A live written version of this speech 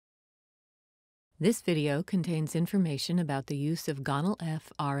This video contains information about the use of Gonal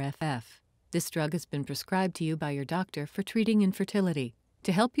F RFF. This drug has been prescribed to you by your doctor for treating infertility.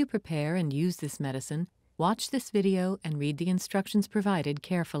 To help you prepare and use this medicine, watch this video and read the instructions provided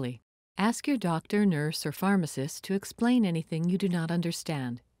carefully. Ask your doctor, nurse, or pharmacist to explain anything you do not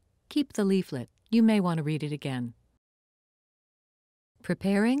understand. Keep the leaflet. You may want to read it again.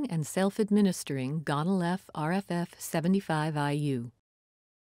 Preparing and self-administering Gonal F RFF 75 IU.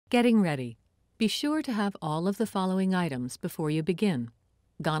 Getting ready. Be sure to have all of the following items before you begin: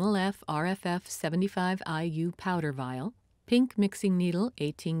 Gonal F RFF 75 IU powder vial, pink mixing needle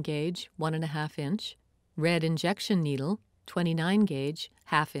 18 gauge 1.5 inch, red injection needle 29 gauge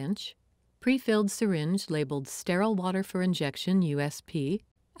 1/2 inch, pre-filled syringe labeled sterile water for injection USP,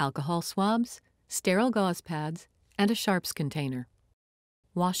 alcohol swabs, sterile gauze pads, and a sharps container.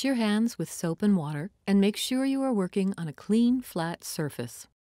 Wash your hands with soap and water and make sure you are working on a clean, flat surface.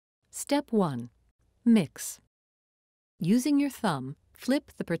 Step 1. Mix. Using your thumb,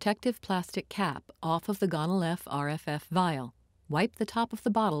 flip the protective plastic cap off of the Gonal F RFF vial. Wipe the top of the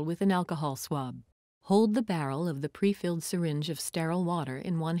bottle with an alcohol swab. Hold the barrel of the pre-filled syringe of sterile water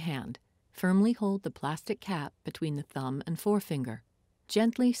in one hand. Firmly hold the plastic cap between the thumb and forefinger.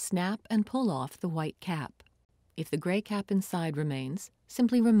 Gently snap and pull off the white cap. If the gray cap inside remains,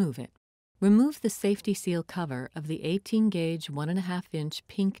 simply remove it. Remove the safety seal cover of the 18 gauge 1.5 inch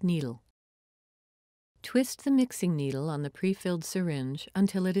pink needle. Twist the mixing needle on the pre-filled syringe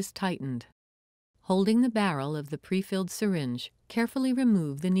until it is tightened. Holding the barrel of the pre-filled syringe, carefully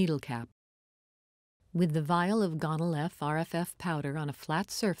remove the needle cap. With the vial of Gonal F RFF powder on a flat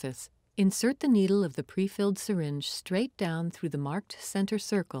surface, insert the needle of the pre-filled syringe straight down through the marked center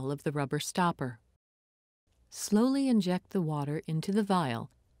circle of the rubber stopper. Slowly inject the water into the vial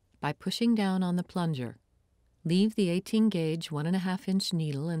by pushing down on the plunger. Leave the 18 gauge 1.5 inch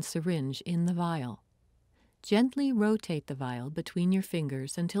needle and syringe in the vial. Gently rotate the vial between your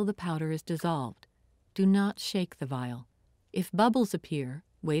fingers until the powder is dissolved. Do not shake the vial. If bubbles appear,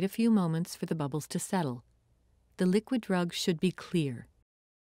 wait a few moments for the bubbles to settle. The liquid drug should be clear.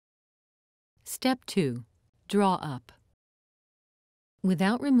 Step 2. Draw up.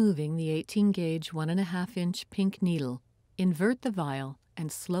 Without removing the 18 gauge 1.5 inch pink needle, invert the vial and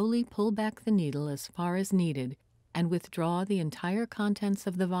slowly pull back the needle as far as needed and withdraw the entire contents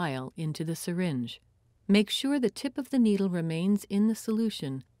of the vial into the syringe. Make sure the tip of the needle remains in the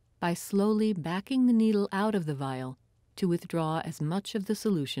solution by slowly backing the needle out of the vial to withdraw as much of the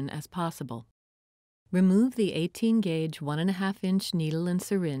solution as possible. Remove the 18 gauge 1.5 inch needle and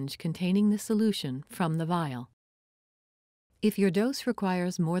syringe containing the solution from the vial. If your dose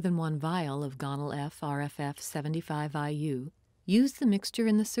requires more than one vial of Gonal F RFF 75 IU, use the mixture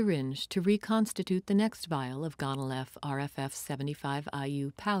in the syringe to reconstitute the next vial of Gonal F RFF 75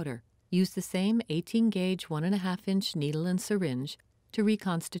 IU powder. Use the same 18 gauge 1.5 inch needle and syringe to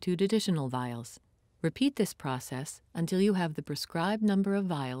reconstitute additional vials. Repeat this process until you have the prescribed number of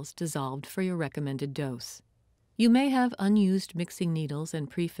vials dissolved for your recommended dose. You may have unused mixing needles and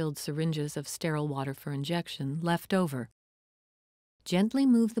pre-filled syringes of sterile water for injection left over. Gently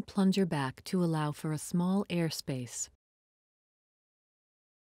move the plunger back to allow for a small airspace.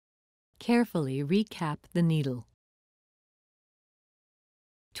 Carefully recap the needle.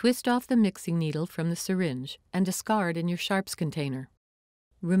 Twist off the mixing needle from the syringe and discard in your sharps container.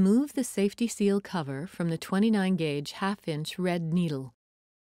 Remove the safety seal cover from the 29 gauge 1/2 inch red needle.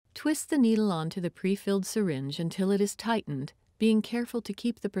 Twist the needle onto the pre-filled syringe until it is tightened, being careful to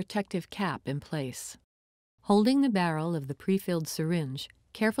keep the protective cap in place. Holding the barrel of the pre-filled syringe,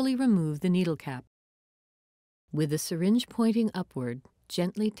 carefully remove the needle cap. With the syringe pointing upward,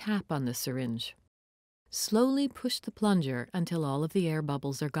 gently tap on the syringe. Slowly push the plunger until all of the air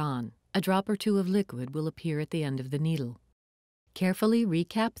bubbles are gone. A drop or two of liquid will appear at the end of the needle. Carefully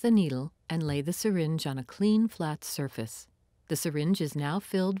recap the needle and lay the syringe on a clean, flat surface. The syringe is now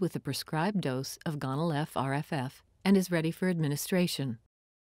filled with the prescribed dose of Gonal F RFF and is ready for administration.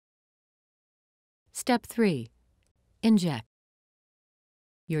 Step 3. Inject.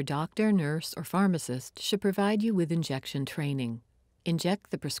 Your doctor, nurse, or pharmacist should provide you with injection training. Inject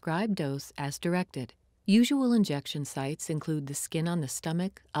the prescribed dose as directed. Usual injection sites include the skin on the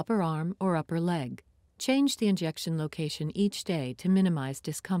stomach, upper arm, or upper leg. Change the injection location each day to minimize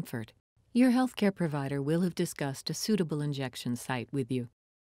discomfort. Your healthcare provider will have discussed a suitable injection site with you.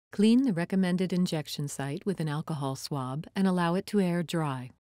 Clean the recommended injection site with an alcohol swab and allow it to air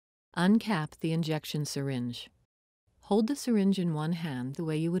dry. Uncap the injection syringe. Hold the syringe in one hand the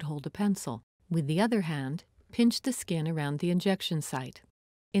way you would hold a pencil. With the other hand, pinch the skin around the injection site.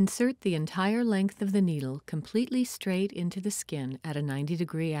 Insert the entire length of the needle completely straight into the skin at a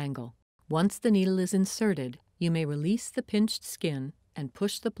 90-degree angle. Once the needle is inserted, you may release the pinched skin and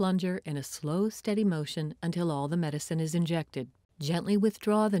push the plunger in a slow, steady motion until all the medicine is injected. Gently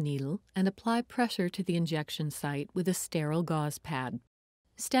withdraw the needle and apply pressure to the injection site with a sterile gauze pad.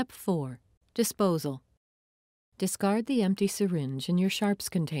 Step 4. Disposal. Discard the empty syringe in your sharps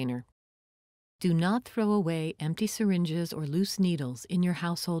container. Do not throw away empty syringes or loose needles in your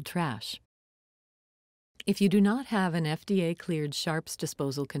household trash. If you do not have an FDA-cleared sharps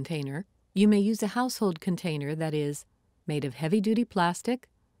disposal container, you may use a household container that is made of heavy-duty plastic,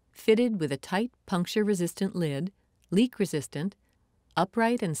 fitted with a tight, puncture-resistant lid, leak-resistant,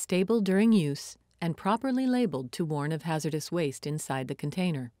 upright and stable during use, and properly labeled to warn of hazardous waste inside the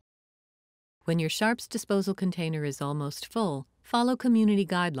container. When your sharps disposal container is almost full, follow community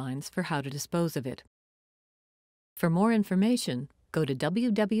guidelines for how to dispose of it. For more information, go to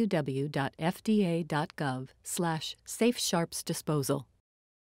www.fda.gov/safesharpsdisposal.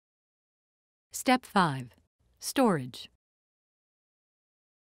 Step 5. Storage.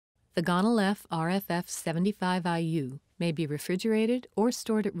 The Gonal F RFF 75 IU may be refrigerated or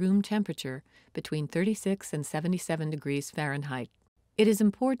stored at room temperature between 36 and 77 degrees Fahrenheit. It is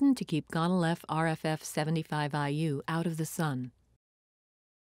important to keep Gonal F RFF 75 IU out of the sun.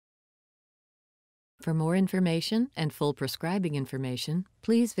 For more information and full prescribing information,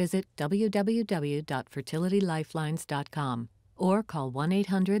 please visit www.fertilitylifelines.com or call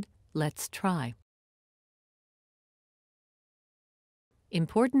 1-800-LETS-TRY.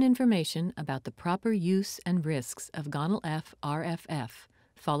 Important information about the proper use and risks of Gonal F RFF,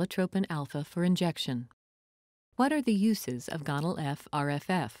 folitropin alpha for injection. What are the uses of Gonal F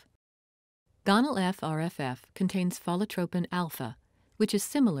RFF? Gonal F RFF contains folitropin alpha, which is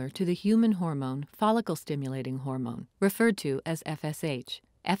similar to the human hormone follicle-stimulating hormone, referred to as FSH.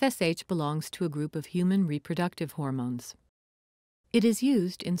 FSH belongs to a group of human reproductive hormones. It is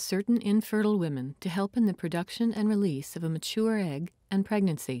used in certain infertile women to help in the production and release of a mature egg and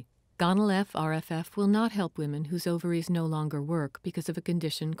pregnancy. Gonal F RFF will not help women whose ovaries no longer work because of a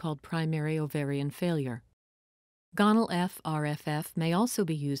condition called primary ovarian failure. Gonal F RFF may also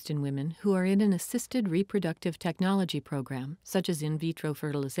be used in women who are in an assisted reproductive technology program, such as in vitro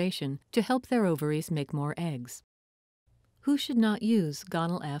fertilization, to help their ovaries make more eggs. Who should not use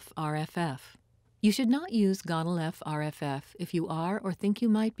Gonal F RFF? You should not use Gonal F RFF if you are or think you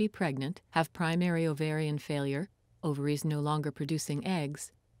might be pregnant, have primary ovarian failure, ovaries no longer producing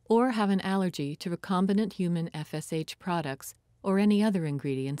eggs, or have an allergy to recombinant human FSH products or any other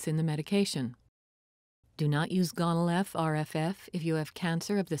ingredients in the medication. Do not use Gonal F RFF if you have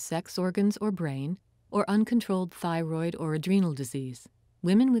cancer of the sex organs or brain, or uncontrolled thyroid or adrenal disease.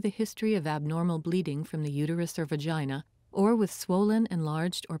 Women with a history of abnormal bleeding from the uterus or vagina, or with swollen,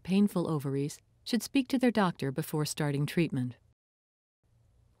 enlarged, or painful ovaries, should speak to their doctor before starting treatment.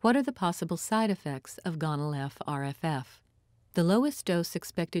 What are the possible side effects of Gonal F RFF? The lowest dose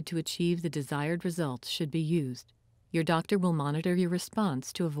expected to achieve the desired results should be used. Your doctor will monitor your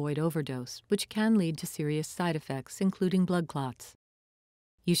response to avoid overdose, which can lead to serious side effects, including blood clots.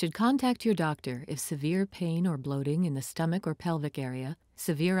 You should contact your doctor if severe pain or bloating in the stomach or pelvic area,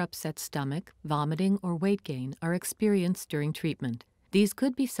 severe upset stomach, vomiting, or weight gain are experienced during treatment. These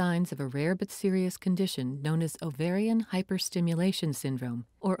could be signs of a rare but serious condition known as ovarian hyperstimulation syndrome,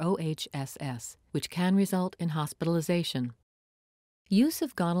 or OHSS, which can result in hospitalization. Use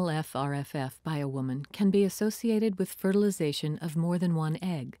of Gonal F RFF by a woman can be associated with fertilization of more than one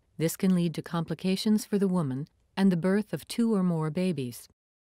egg. This can lead to complications for the woman and the birth of 2 or more babies.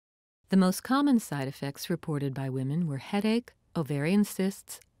 The most common side effects reported by women were headache, ovarian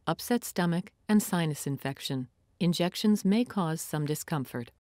cysts, upset stomach, and sinus infection. Injections may cause some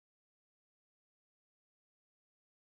discomfort.